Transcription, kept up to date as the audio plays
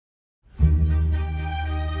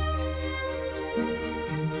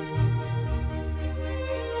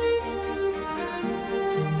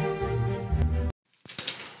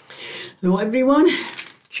Hello everyone,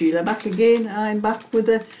 Sheila back again. I'm back with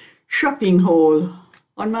a shopping haul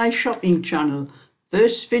on my shopping channel.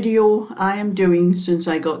 First video I am doing since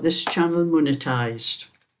I got this channel monetized.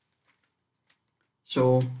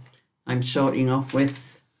 So I'm starting off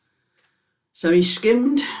with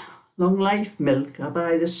semi-skimmed long life milk. I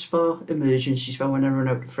buy this for emergencies, for when I run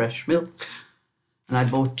out of fresh milk. And I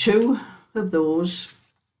bought 2 of those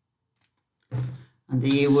and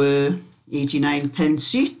they were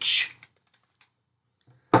 89p each.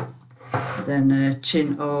 Then a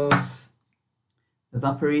tin of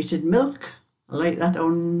evaporated milk. I like that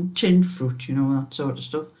on tin fruit, you know, that sort of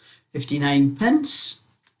stuff. 59p.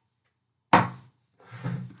 And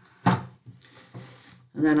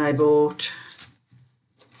then I bought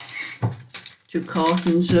 2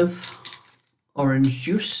 cartons of orange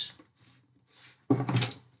juice.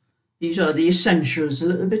 These are the essentials, a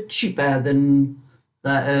little bit cheaper than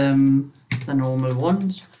the normal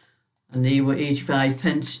ones. And they were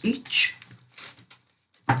 85p each.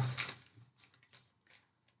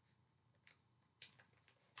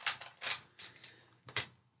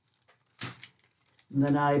 And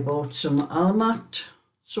then I bought some Almat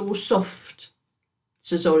So Soft.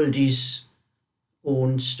 This is Aldi's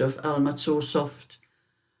own stuff. Almat So Soft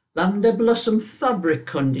Lavender Blossom Fabric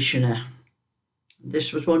Conditioner.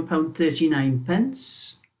 This was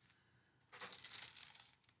 £1.39.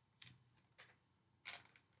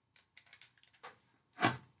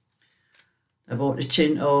 I bought a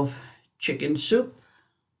tin of chicken soup.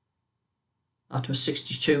 That was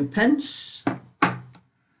 62p.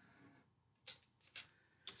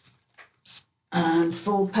 And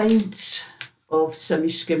 4 pints of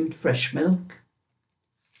semi-skimmed fresh milk.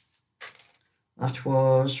 That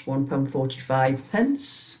was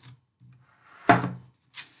 £1.45.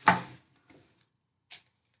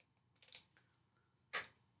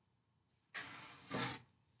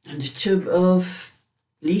 And a tub of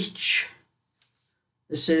bleach.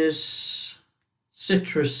 This is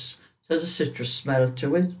citrus. It has a citrus smell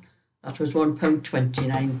to it. That was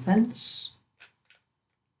 £1.29.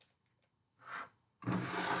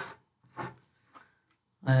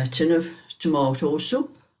 A tin of tomato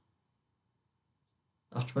soup.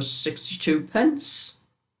 That was 62p.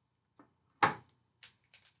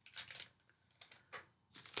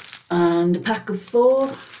 And a pack of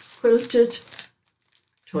 4 quilted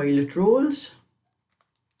toilet rolls.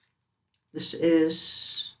 This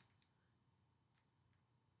is,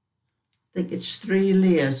 I think it's 3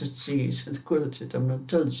 layers it says. It's quilted. I'm going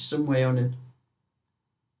to tell you somewhere on it.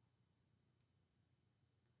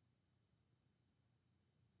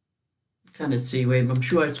 Cannot see where, but I'm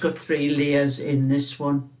sure it's got 3 layers in this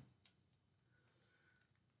one.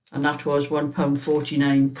 And that was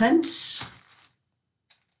 £1.49.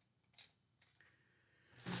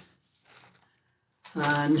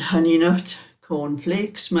 And honey nut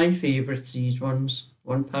cornflakes, my favourites, these ones,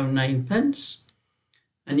 £1.09.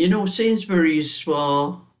 And you know, Sainsbury's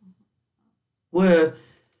were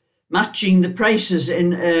matching the prices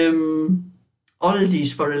in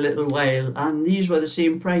Aldi's for a little while, and these were the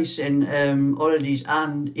same price in Aldi's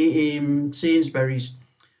and Sainsbury's.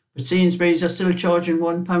 But Sainsbury's are still charging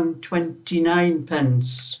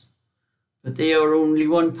 £1.29, but they are only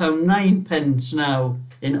 £1.09 now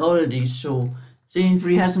in Aldi's. So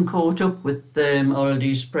Sainsbury's hasn't caught up with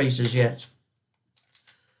Aldi's prices yet.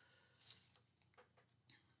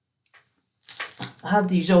 I have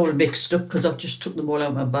these all mixed up because I've just took them all out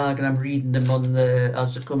of my bag and I'm reading them on the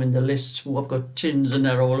as they come in the list. Oh, I've got tins and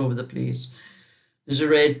they're all over the place. There's a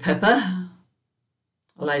red pepper. I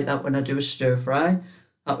like that when I do a stir fry.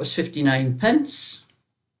 That was 59p.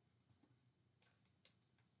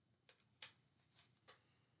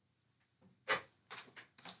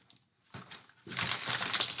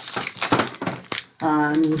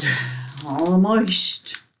 And all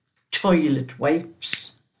moist toilet wipes.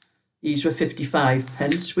 These were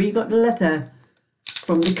 55p. We got a letter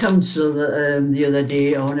from the council the other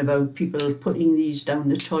day on about people putting these down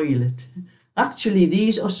the toilet. Actually,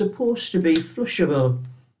 these are supposed to be flushable.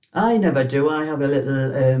 I never do. I have a little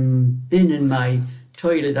bin in my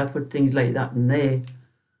toilet. I put things like that in there.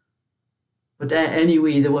 But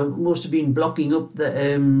anyway, they must have been blocking up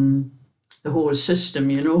the whole system,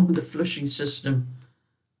 you know, the flushing system.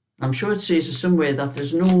 I'm sure it says somewhere that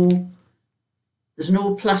there's no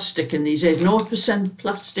plastic in these. 0%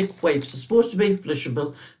 plastic wipes. They're supposed to be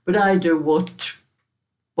flushable, but I do what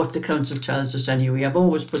the council tells us anyway. I've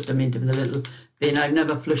always put them into the little bin. I've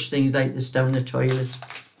never flushed things like this down the toilet.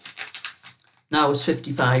 Now it's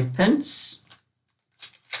 55p.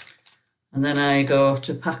 And then I got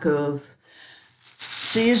a pack of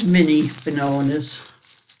Sears mini bananas,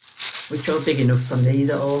 which are big enough for me.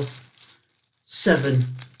 They're all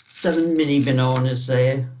seven mini bananas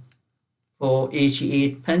there for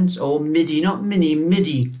 88 pence, or midi, not mini,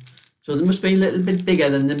 midi. So they must be a little bit bigger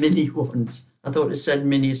than the mini ones. I thought it said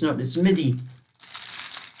mini, it's not, it's midi.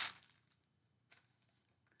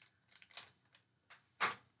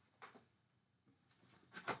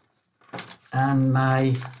 And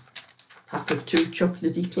my pack of 2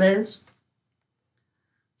 chocolate eclairs,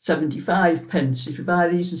 75 pence. If you buy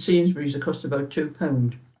these in Sainsbury's, they cost about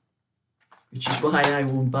 £2, which is why I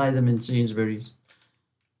won't buy them in Sainsbury's.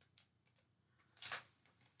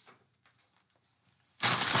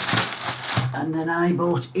 And then I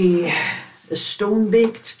bought a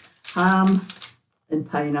stone-baked ham and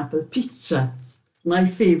pineapple pizza, my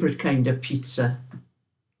favourite kind of pizza.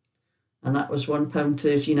 And that was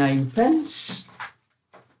 £1.39.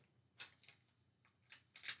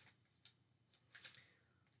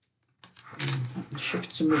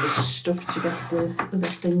 Shift some of the stuff to get the other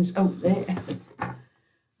things out there.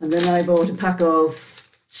 And then I bought a pack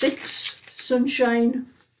of 6 sunshine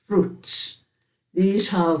fruits. These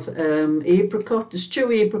have apricot, there's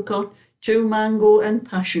 2 apricot, 2 mango and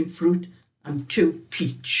passion fruit, and 2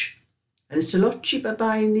 peach. And it's a lot cheaper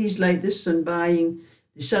buying these like this than buying,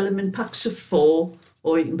 they sell them in packs of 4,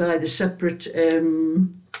 or you can buy the separate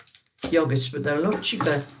yogurts, but they're a lot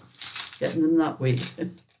cheaper getting them that way. It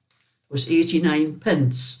was 89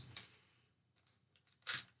 pence.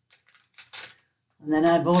 And then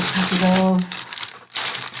I bought a packet of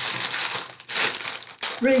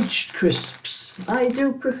Ridged crisps. I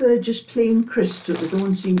do prefer just plain crisps, but they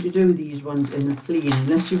don't seem to do these ones in the plain,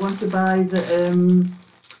 unless you want to buy the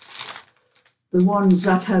ones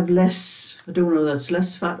that have less, I don't know, that's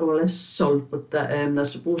less fat or less salt, but that they're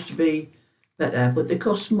supposed to be better, but they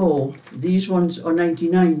cost more. These ones are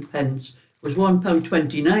 99 pence. It was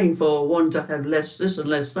 £1.29 for ones that have less this and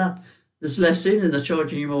less that. There's less in and they're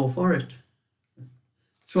charging you more for it.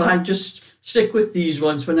 So I just stick with these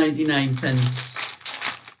ones for 99 pence.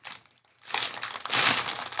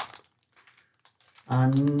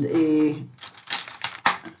 And a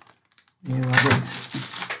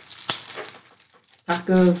pack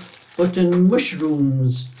of button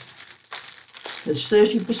mushrooms. There's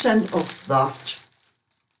 30% off that.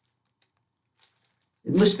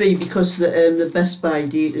 It must be because the Best Buy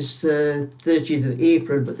date is 30th of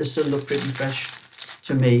April, but they still look pretty fresh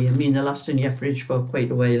to me. I mean, they last in your fridge for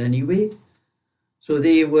quite a while anyway. So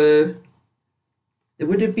they would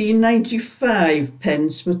have been 95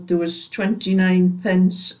 pence, but there was 29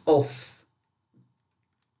 pence off.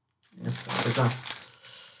 Yes, that was that.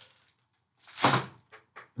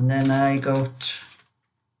 And then I got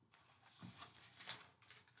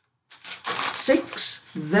 6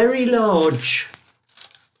 very large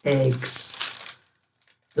eggs.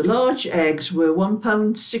 The large eggs were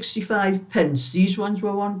 £1.65. These ones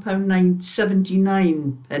were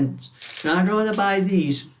 £1.79. Now I'd rather buy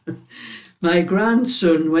these. My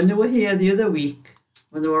grandson, when they were here the other week,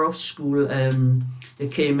 when they were off school, they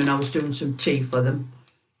came and I was doing some tea for them.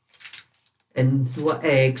 And there were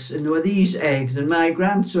eggs, and there were these eggs, and my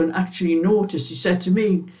grandson actually noticed, he said to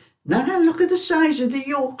me, Nana, look at the size of the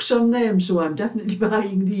yolks on them, so I'm definitely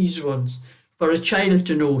buying these ones for a child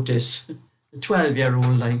to notice, a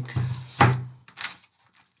 12-year-old like.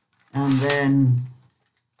 And then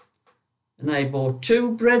I bought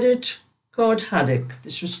 2 breaded cod haddock.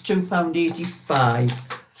 This was £2.85.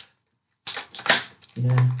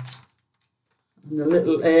 Yeah. And the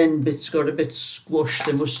little end bits got a bit squashed.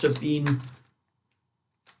 They must have been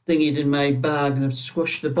thingied in my bag and I've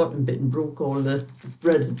squashed the bottom bit and broke all the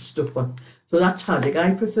breaded stuff on. So that's haddock.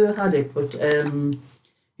 I prefer haddock, but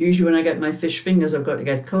usually when I get my fish fingers, I've got to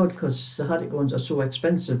get cod because the haddock ones are so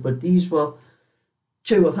expensive. But these were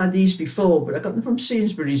 2. I've had these before, but I got them from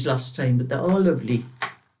Sainsbury's last time, but they're all lovely.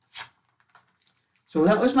 So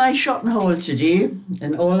that was my shopping haul today,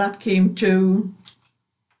 and all that came to,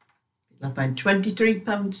 I find,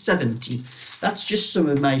 £23.70. That's just some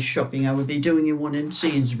of my shopping. I will be doing one in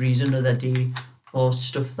Sainsbury's another day for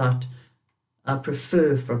stuff that I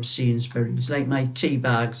prefer from Sainsbury's, like my tea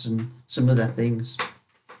bags and some other things.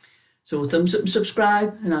 So thumbs up and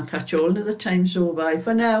subscribe, and I'll catch you all another time. So bye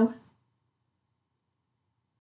for now.